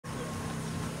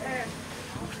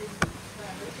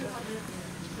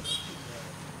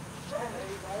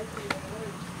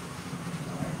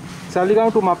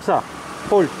saligao-to-mapusa.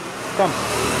 Hold. Come.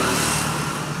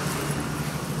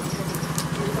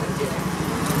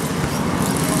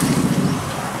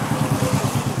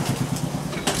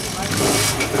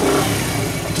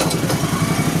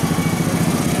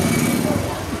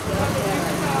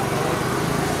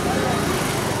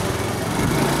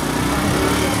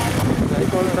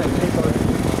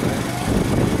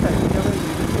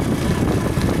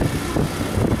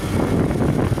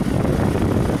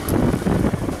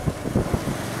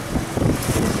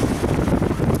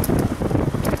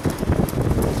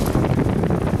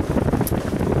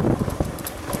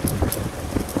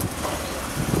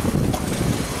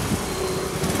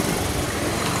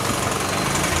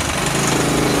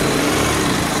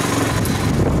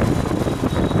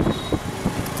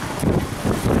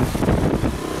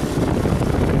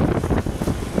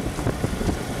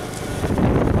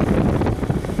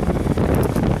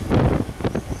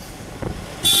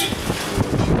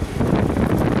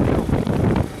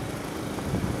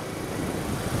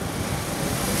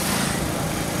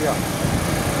 Yeah.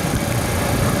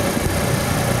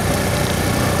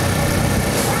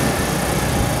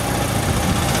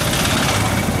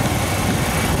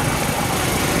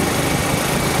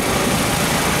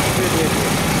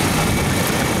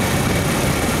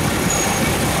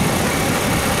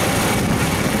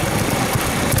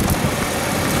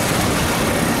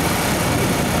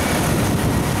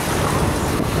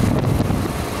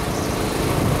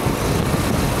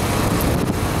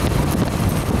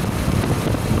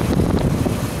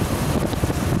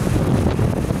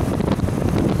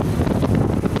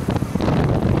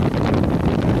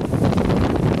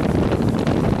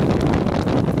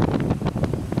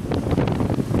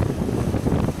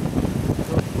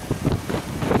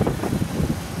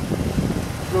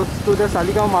 Close to the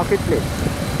Saligao marketplace.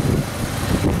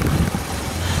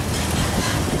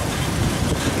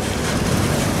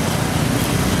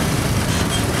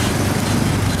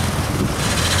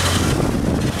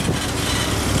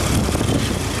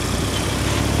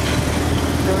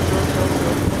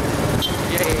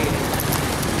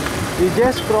 We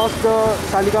just crossed the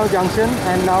Saligao junction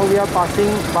and now we are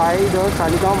passing by the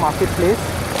Saligao marketplace.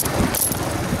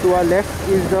 To our left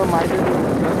is the Church.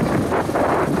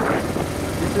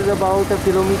 This is about a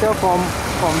kilometer from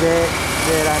where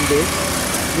I am based.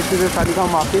 This is the saligao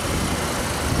market.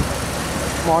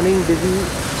 Morning busy.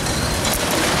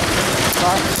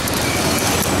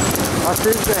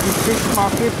 Buses and fish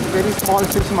market, very small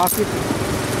fish market.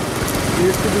 It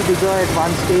used to be bigger at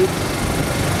one stage.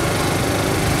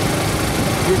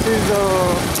 This is the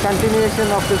continuation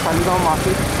of the saligao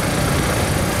market.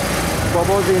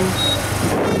 Bobo's Inn.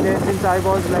 There since I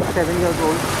was like 7 years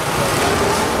old.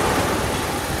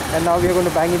 And now we are going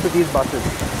to bang into these buses.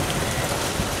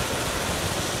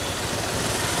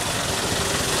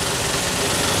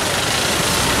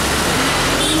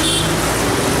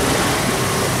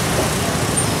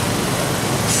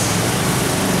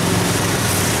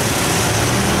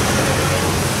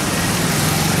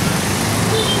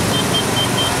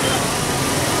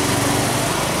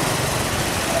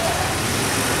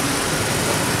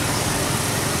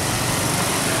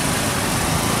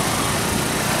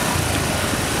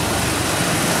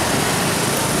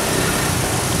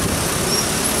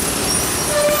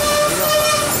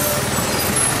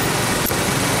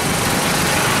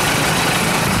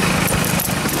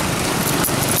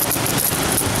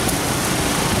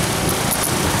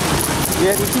 We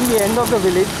are reaching the end of the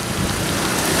village.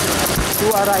 To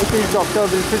our right is Dr.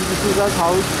 Wilfred D'Souza's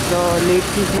house, the late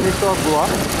Chief Minister of Goa.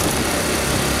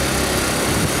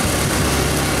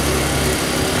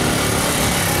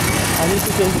 I need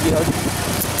to change gears.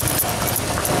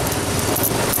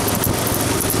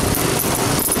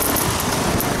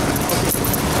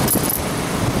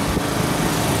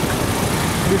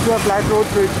 This is a flat road,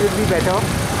 so it should be better.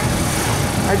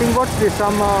 I think what's this? Is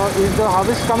the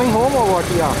harvest coming home or what?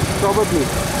 Yeah, probably.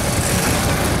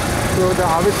 So the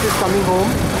harvest is coming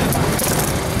home.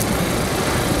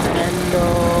 And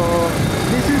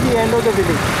this is the end of the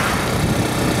village.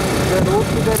 The road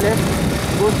to the left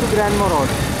goes to Grand Morod.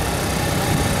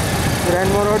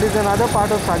 Grand Morod is another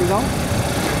part of Saligao.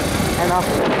 And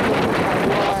after that,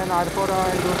 and Arpora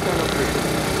and those kind of places.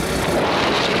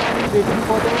 Waiting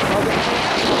for the other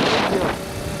here.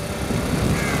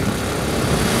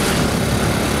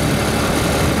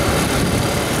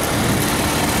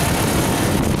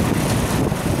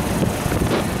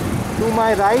 To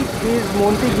my right is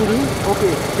Montigiri.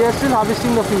 Okay, they are still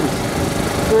harvesting the fields.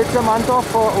 So it's the month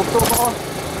of October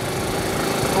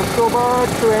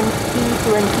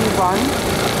 2021.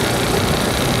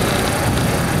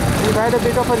 We've had a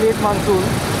bit of a late monsoon.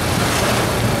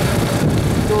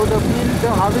 So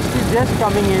the harvest is just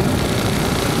coming in.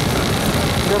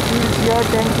 The fields here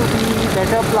tend to be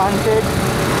better planted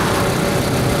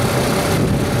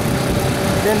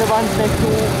than the ones next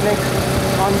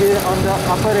on the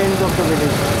upper ends of the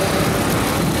village.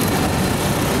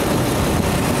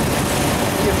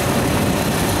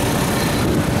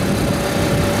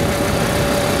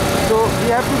 So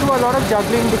we have to do a lot of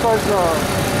juggling because the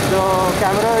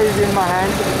camera is in my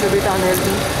hand. It's a bit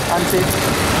unhealthy, unsafe.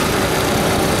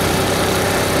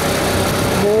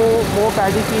 More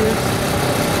paddy fields,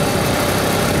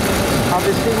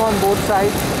 harvesting on both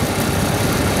sides.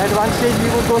 At one stage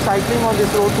we would go cycling on this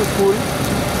road to school,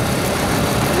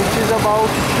 which is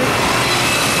about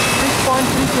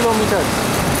 6.3 kilometers.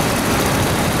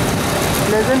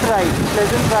 Pleasant ride,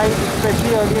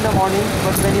 especially early in the morning,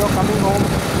 but when you're coming home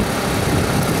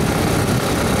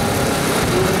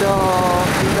in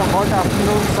the hot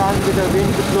afternoon sun with the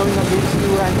wind blowing against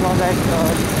you and you're like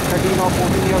 13 or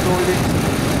 14 years old,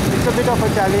 it's a bit of a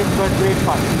challenge but great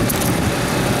fun.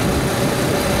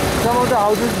 Some of the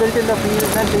houses built in the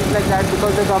fields and things like that,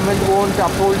 because the government won't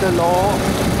uphold the law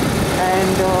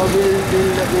and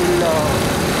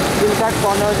will cut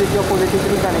corners if you're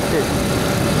politically connected.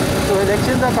 So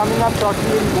elections are coming up shortly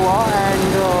in Goa, and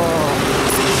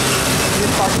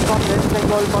this party from West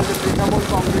Bengal called the Trinamool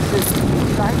Congress is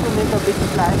trying to make a big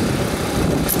splash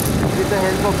with the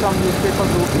help of some newspaper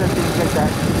groups and things like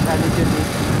that, allegedly.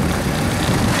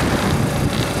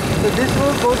 So this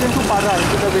road goes into Para,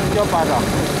 into the village of Para.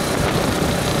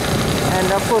 And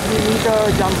of course we meet a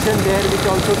junction there which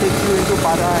also takes you into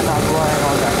Para and Agua and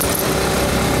all that.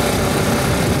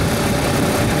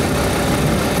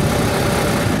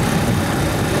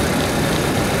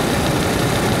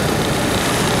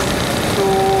 So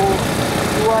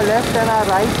to our left and our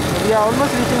right, we are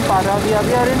almost reaching Para. We are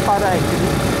in Para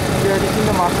actually. We are reaching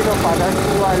the market of Para.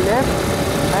 To our left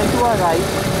and to our right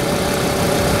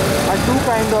are two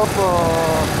kind of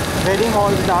wedding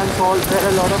halls, dance halls, where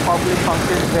a lot of public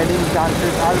functions, weddings,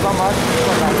 dances, Alba Mas,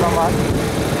 from Alba Mas.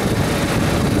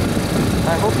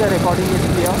 I hope the recording is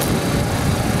clear.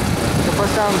 The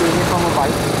first time I'm doing it from a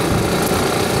bike.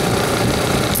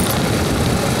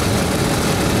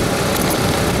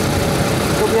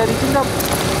 So we are reaching the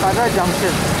Para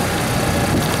junction.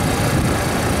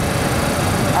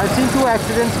 I've seen two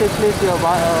accidents take place here,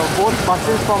 both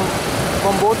buses from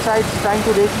both sides trying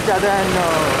to race each other and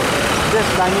just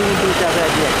banging into each other at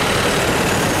the end.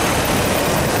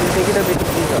 We'll take it a bit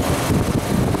easier.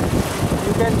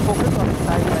 You can focus on the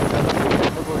side and the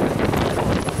go ahead.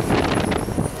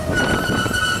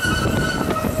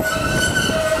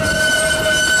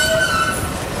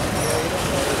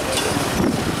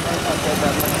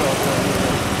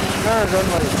 No, don't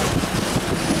worry.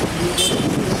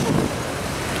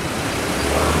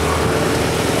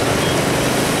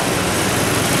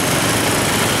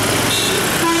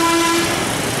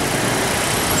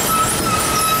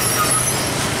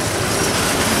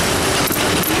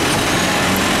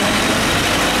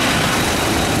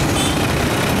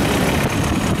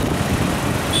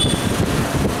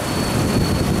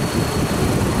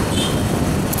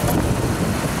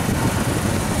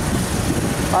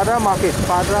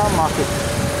 Para market.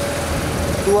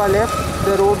 To our left,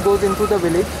 the road goes into the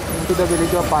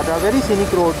village of Para. Very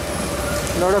scenic road.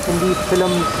 A lot of Hindi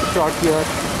films shot here.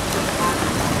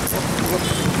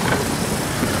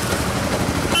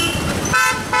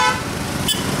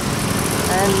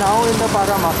 And now in the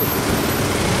Para market,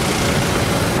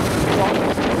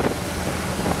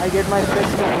 I get my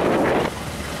specs done.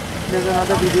 There's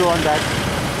another video on that.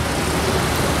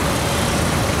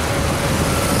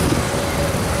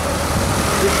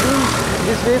 It's been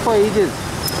this way for ages,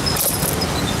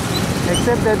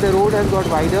 except that the road has got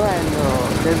wider and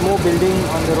there's more building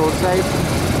on the roadside.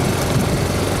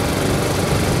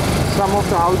 Some of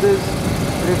the houses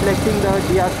reflecting the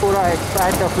diaspora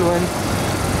expat affluence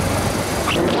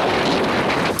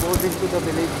goes into the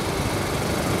village.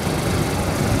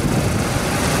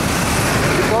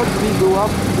 Because we grew up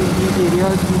in these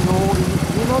areas, we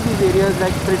know these areas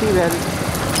like pretty well.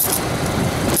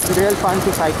 It's real fun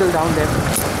to cycle down them.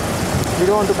 We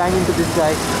don't want to bang into this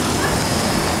guy.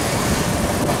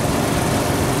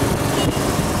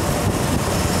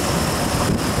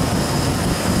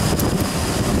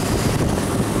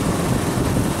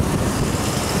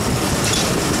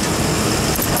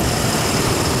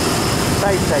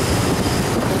 Side.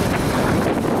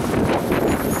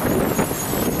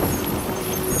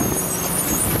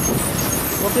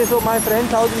 Okay, so my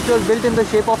friend's house, which was built in the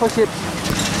shape of a ship,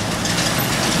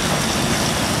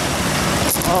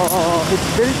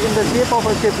 it's built in the shape of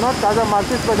a ship, not Casa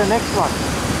Marquis, but the next one.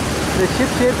 The ship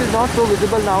shape is not so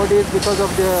visible nowadays because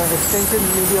of the extension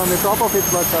maybe on the top of it,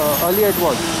 but earlier it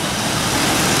was.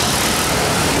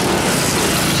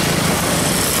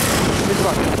 This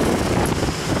one.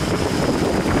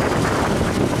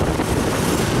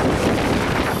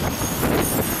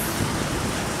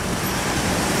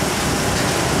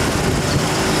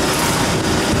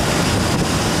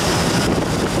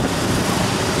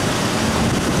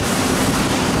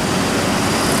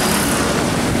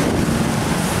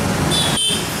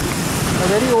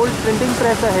 Very old printing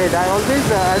press ahead. I always,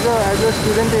 as a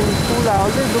student in school, I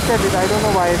always looked at it. I don't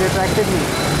know why, it attracted me.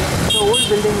 It's an old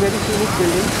building, very scenic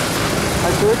building.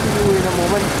 I'll show it to you in a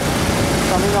moment.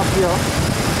 Coming up here,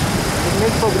 it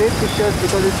makes for great pictures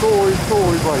because it's so old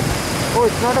world. Oh,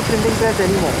 it's not a printing press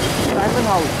anymore. Simon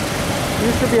House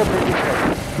used to be a printing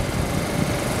press.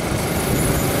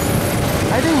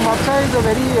 I think Mapusa is a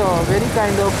very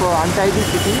kind of untidy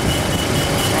city.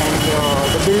 And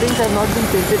the buildings have not been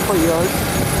painted for years,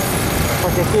 for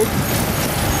decades,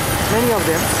 many of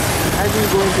them. As we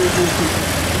go into it, we'll see.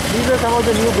 These are some of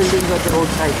the new buildings at the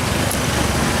roadside.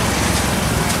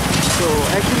 So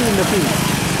actually in the field.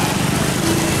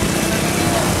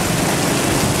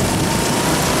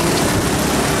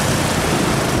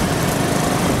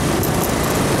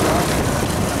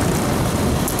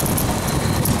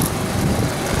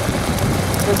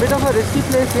 A bit of a risky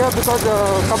place here because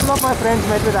a couple of my friends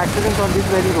met with accidents on this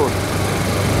very road.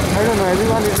 I don't know,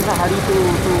 everyone is in a hurry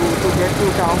to get to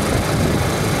town.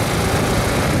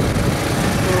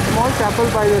 So a small chapel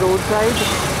by the roadside.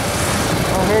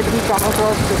 Ahead we come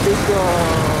across the big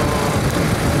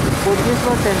Buddhist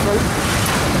temple,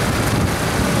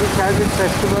 which has its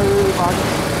festival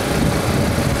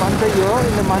once a year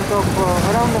in the month of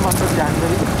around the month of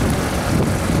January.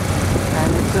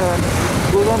 And it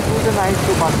goes on through the night,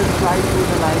 so buses fly through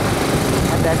the night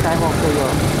at that time of the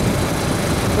year.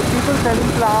 So people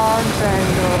selling plants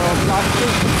and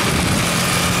plastic.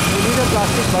 You need a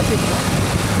plastic bucket.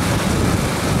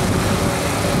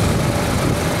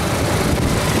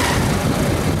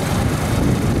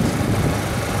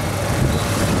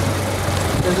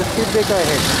 There's a speed breaker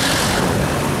ahead.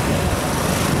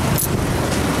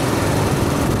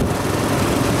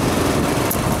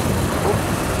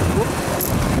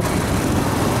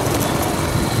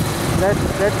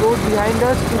 That road behind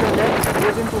us to the left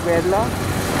goes into Verla.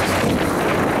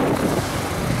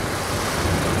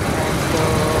 And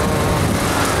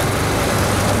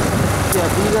yeah,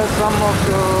 these are some of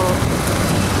the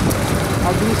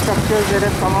ugly structures that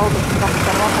have come up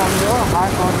on the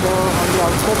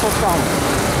outskirts of town.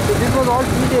 So this was all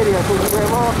field area. So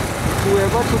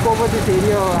whoever took over this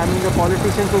area, I mean the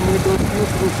politicians who made those few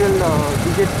crucial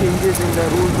digit changes in the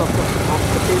rules of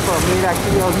the paper, made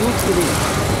actually a huge killing.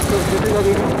 So this is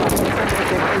again the temple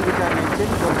which I mentioned,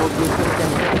 the Buddhist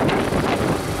temple.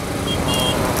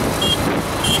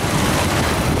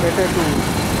 Better to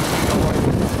avoid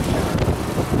it.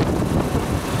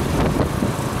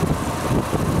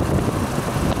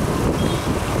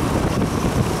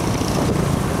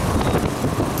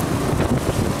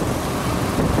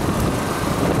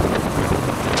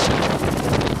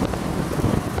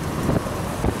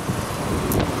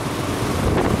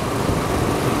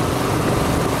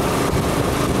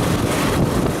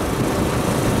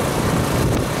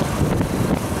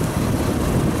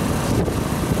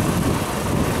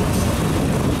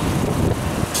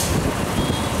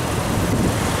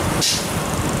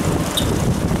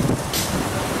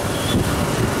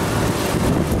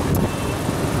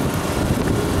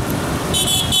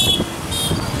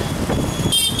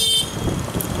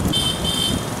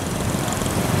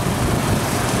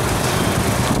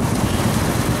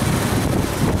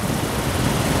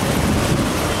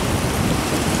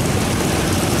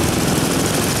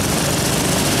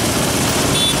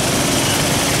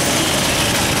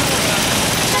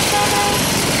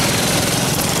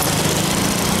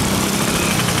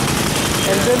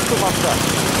 Entrance to Mapusa.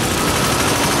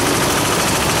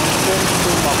 Entrance to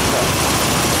Mapusa.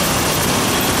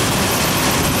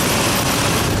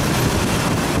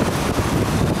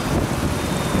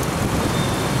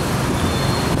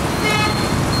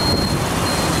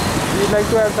 You'd like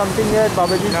to have something here at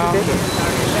Babaji's No.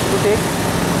 to take?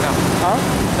 No. Huh?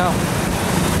 No.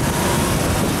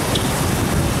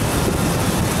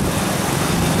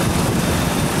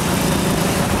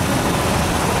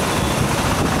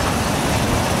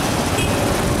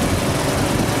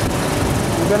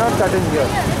 You cannot cut in here.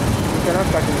 You cannot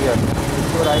cut in here. Just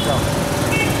go right down.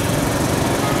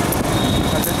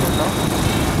 Understood now?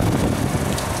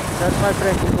 That's my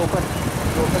friend. It's open.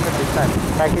 It's open at this time.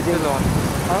 Packaging. Still on.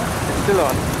 Huh? It's still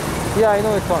on. Yeah, I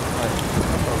know it's on.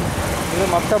 This is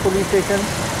Mapusa police station.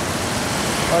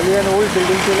 Earlier an old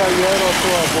building till a year or so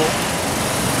ago.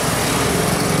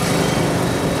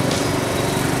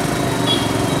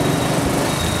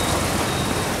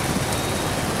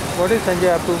 What is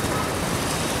Sanjay up to?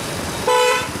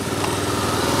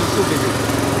 He's too busy.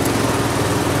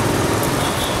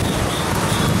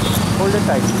 Hold it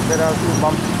tight. There are a few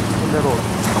bumps in the road.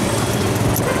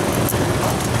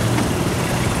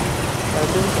 I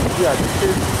think, yeah,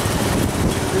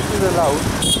 this is allowed.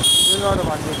 This is not a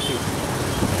one-way street.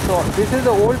 So this is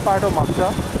the old part of Mapusa.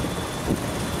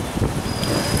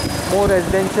 More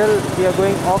residential. We are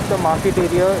going off the market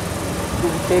area to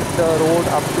take the road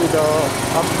up to the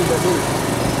hill.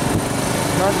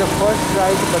 Not the first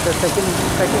ride, but the second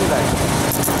ride.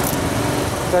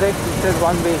 Correct. It says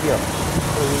one way here,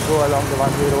 so we go along the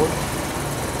one-way road.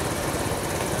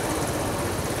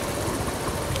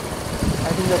 I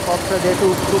think the cops are there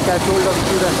to catch hold of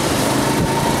students.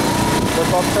 The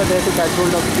cops are there to catch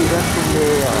hold of students.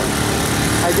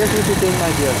 I just need to change my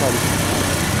gear. Sorry.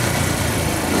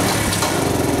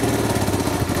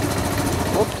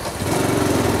 Oops.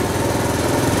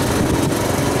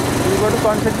 We've got to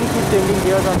constantly keep changing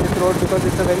gears on this road because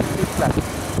it's a very steep flat.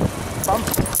 Pump.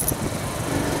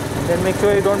 Then make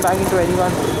sure you don't bang into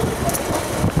anyone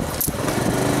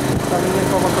coming in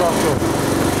from a crossroad.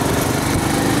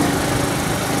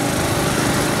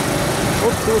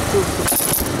 Oops.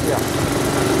 Yeah.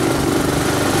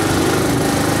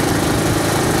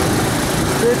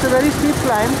 So it's a very steep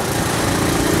climb.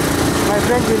 My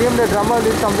friend William the drummer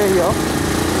lives somewhere here.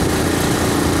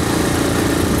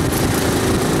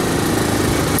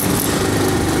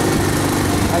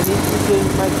 I need to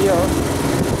change my gear.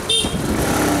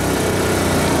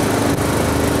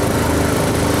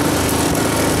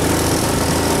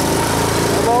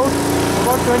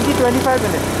 About 20-25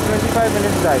 minutes. 25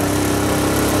 minutes drive.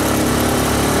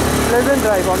 Pleasant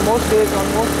drive on most days.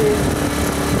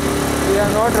 We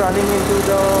are not running into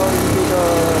the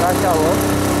rush hour.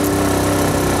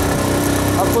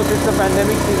 Of course, it's the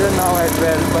pandemic season now as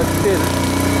well, but still.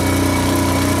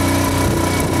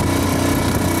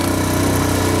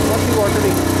 Must be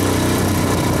watering.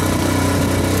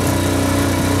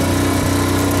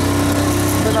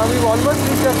 So now we've almost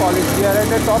reached the college. We are at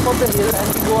the top of the hill and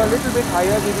we go a little bit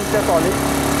higher, we reach the college.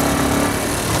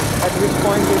 At which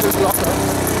point they will block us.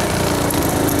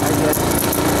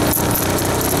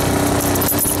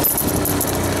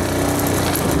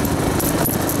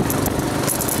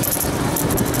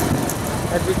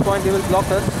 At which point they will block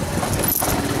us,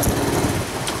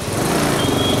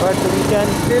 but we can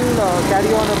still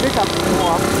carry on a bit up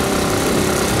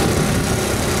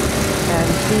and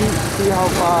see how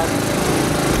far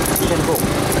we can go.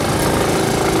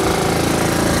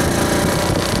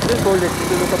 Just hold it, it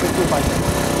will look a bit too fine.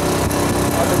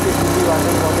 Otherwise it will be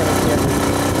wondering what the next we are doing.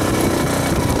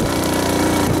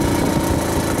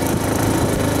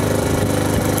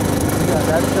 Yeah,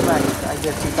 that's the max. I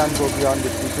guess we can't go beyond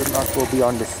this. We should not go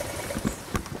beyond this.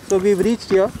 So we've reached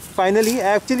here. Finally,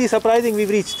 actually surprising, we've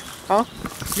reached.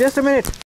 Just a minute.